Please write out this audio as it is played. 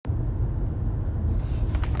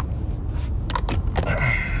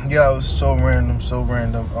Yo, it's so random.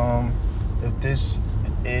 If this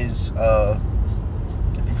is,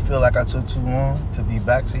 if you feel like I took too long to be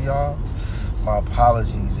back to y'all, my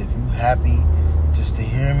apologies. If you happy just to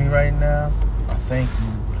hear me right now, I thank you.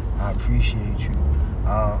 I appreciate you.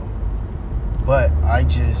 But I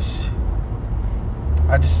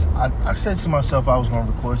said to myself I was going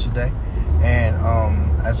to record today, and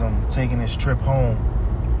as I'm taking this trip home,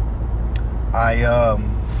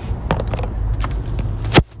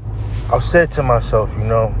 I've said to myself,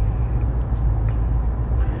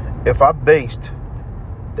 if I based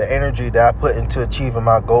the energy that I put into achieving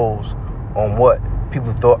my goals on what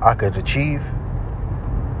people thought I could achieve,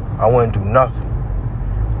 I wouldn't do nothing.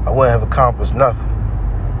 I wouldn't have accomplished nothing.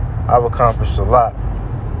 I've accomplished a lot.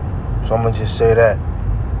 So I'm going to just say that.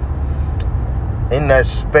 In that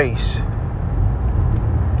space,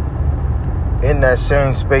 in that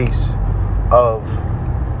same space of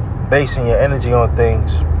basing your energy on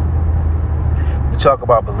things, we talk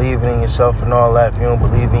about believing in yourself and all that. If you don't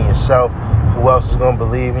believe in yourself, who else is going to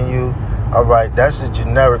believe in you? All right, that's a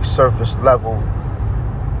generic surface level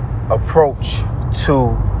approach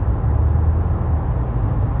to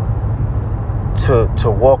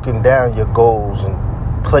walking down your goals and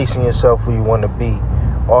placing yourself where you want to be.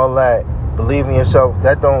 All that, believing in yourself,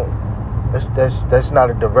 that's not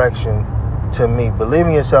a direction to me.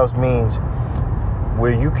 Believing in yourself means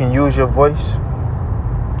where you can use your voice,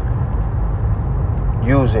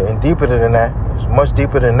 use it. And deeper than that, it's much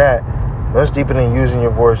deeper than that, much deeper than using your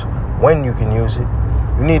voice when you can use it.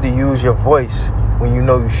 You need to use your voice when you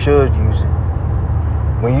know you should use it.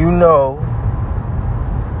 When you know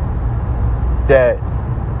that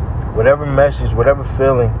whatever message, whatever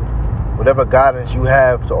feeling, whatever guidance you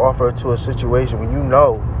have to offer to a situation, when you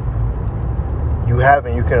know you have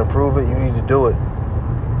it, you can improve it, you need to do it.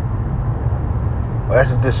 Well,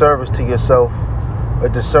 that's a disservice to yourself, a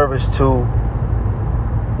disservice to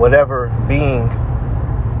whatever being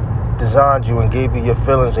designed you and gave you your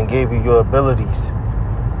feelings and gave you your abilities.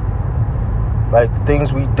 Like the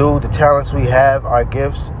things we do, the talents we have, our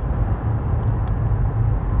gifts,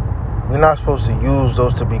 we're not supposed to use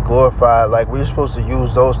those to be glorified. Like, we're supposed to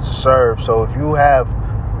use those to serve. So if you have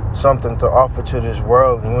something to offer to this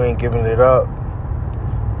world and you ain't giving it up,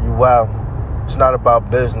 it's not about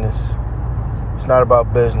business. It's not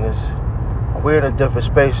about business. We're in a different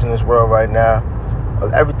space in this world right now.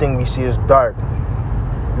 Everything we see is dark.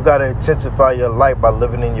 You got to intensify your light by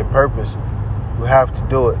living in your purpose. You have to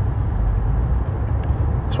do it.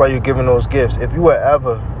 That's why you're giving those gifts. If you were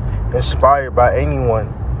ever inspired by anyone,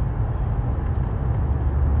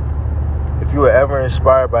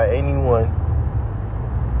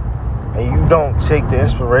 and you don't take the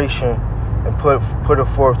inspiration and put it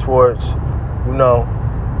forth towards,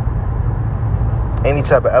 any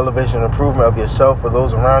type of elevation, improvement of yourself or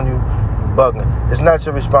those around you, you're bugging. It's not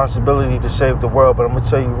your responsibility to save the world, but I'm going to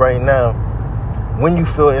tell you right now, when you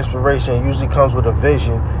feel inspiration, it usually comes with a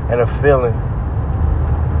vision and a feeling.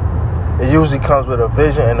 It usually comes with a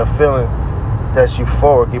vision and a feeling that's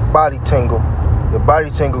euphoric. Your body tingle. Your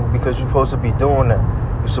body tingle because you're supposed to be doing that.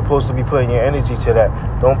 You're supposed to be putting your energy to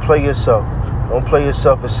that. Don't play yourself. Don't play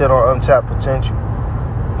yourself and sit on untapped potential.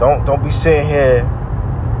 Don't be sitting here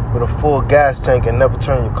with a full gas tank and never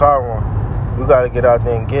turn your car on. You got to get out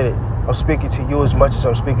there and get it. I'm speaking to you as much as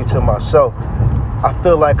I'm speaking to myself. I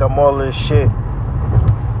feel like I'm all this shit.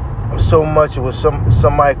 I'm so much it was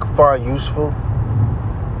somebody could find useful.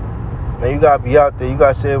 Man, you got to be out there. You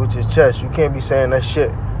got to say it with your chest. You can't be saying that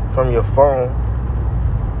shit from your phone.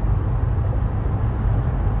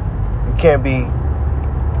 You can't be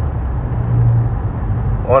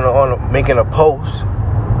on making a post.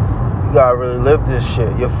 You gotta really live this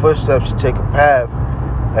shit. Your footsteps should take a path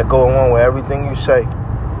that go along with everything you say.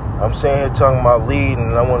 I'm sitting here talking about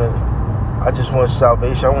leading, and I just want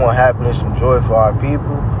salvation. I want happiness and joy for our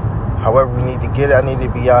people. However we need to get it, I need to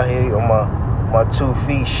be out here on my 2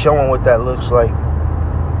 feet, showing what that looks like.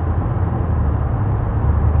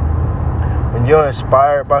 When you're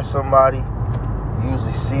inspired by somebody, you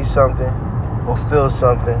usually see something or feel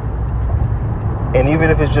something. And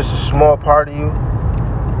even if it's just a small part of you,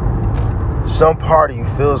 some part of you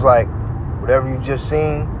feels like whatever you've just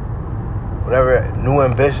seen, whatever new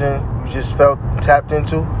ambition you just felt tapped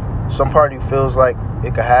into, some part of you feels like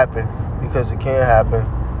it could happen because it can happen.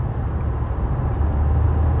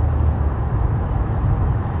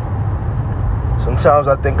 Sometimes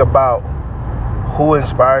I think about who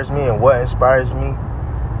inspires me and what inspires me,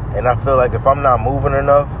 and I feel like if I'm not moving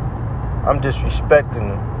enough, I'm disrespecting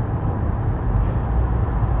them.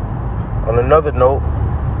 On another note,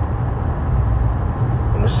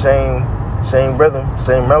 on the same rhythm,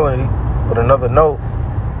 same melody, but another note,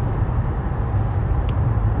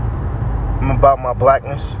 about my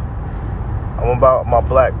blackness. I'm about my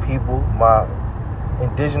black people, my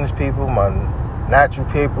indigenous people, my natural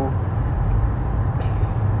people.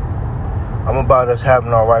 I'm about us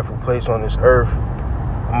having our rightful place on this earth.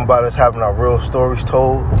 I'm about us having our real stories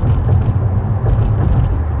told.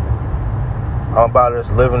 I'm about us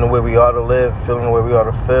living the way we ought to live, feeling the way we ought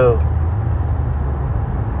to feel.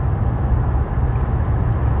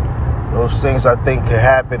 Those things I think could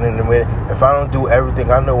happen in the minute. If I don't do everything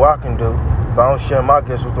I know I can do, if I don't share my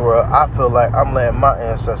gifts with the world, I feel like I'm letting my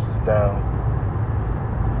ancestors down.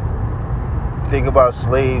 Think about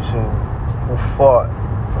slaves who fought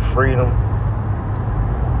for freedom.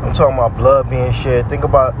 I'm talking about blood being shed. Think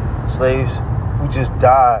about slaves who just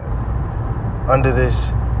died under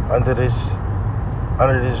this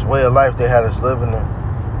way of life they had us living in.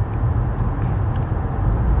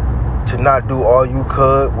 To not do all you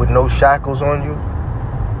could with no shackles on you,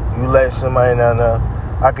 you let somebody know.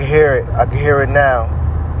 I can hear it. I can hear it now.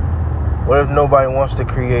 What if nobody wants to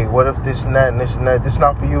create? What if this and that and this and that? This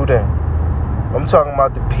not for you then. I'm talking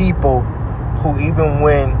about the people who, even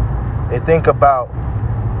when they think about,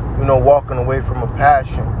 walking away from a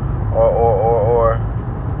passion or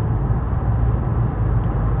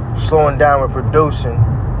slowing down with producing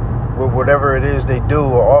with whatever it is they do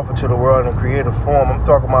or offer to the world in a creative form. I'm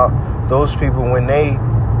talking about those people when they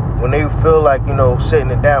feel like,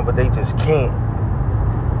 sitting it down, but they just can't.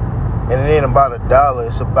 And it ain't about $1.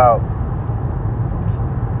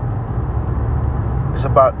 It's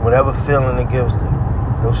about whatever feeling it gives them.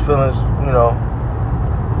 Those feelings,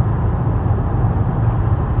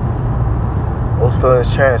 those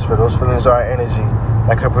feelings transfer. Those feelings are energy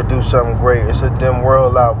that can produce something great. It's a dim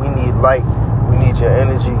world out. We need light. We need your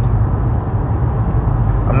energy.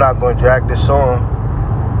 I'm not going to drag this on,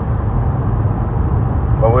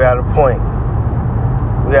 but we're at a point.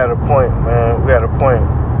 We at a point, man. We at a point.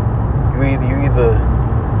 You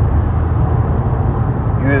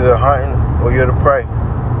either hunting or you're the prey.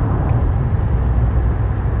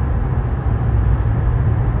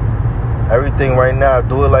 Everything right now,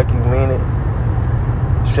 do it like you mean it.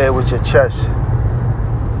 Say it with your chest.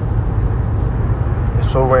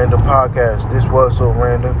 It's So Random Podcast. This was So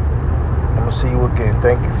Random. I'm going to see you again.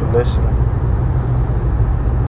 Thank you for listening.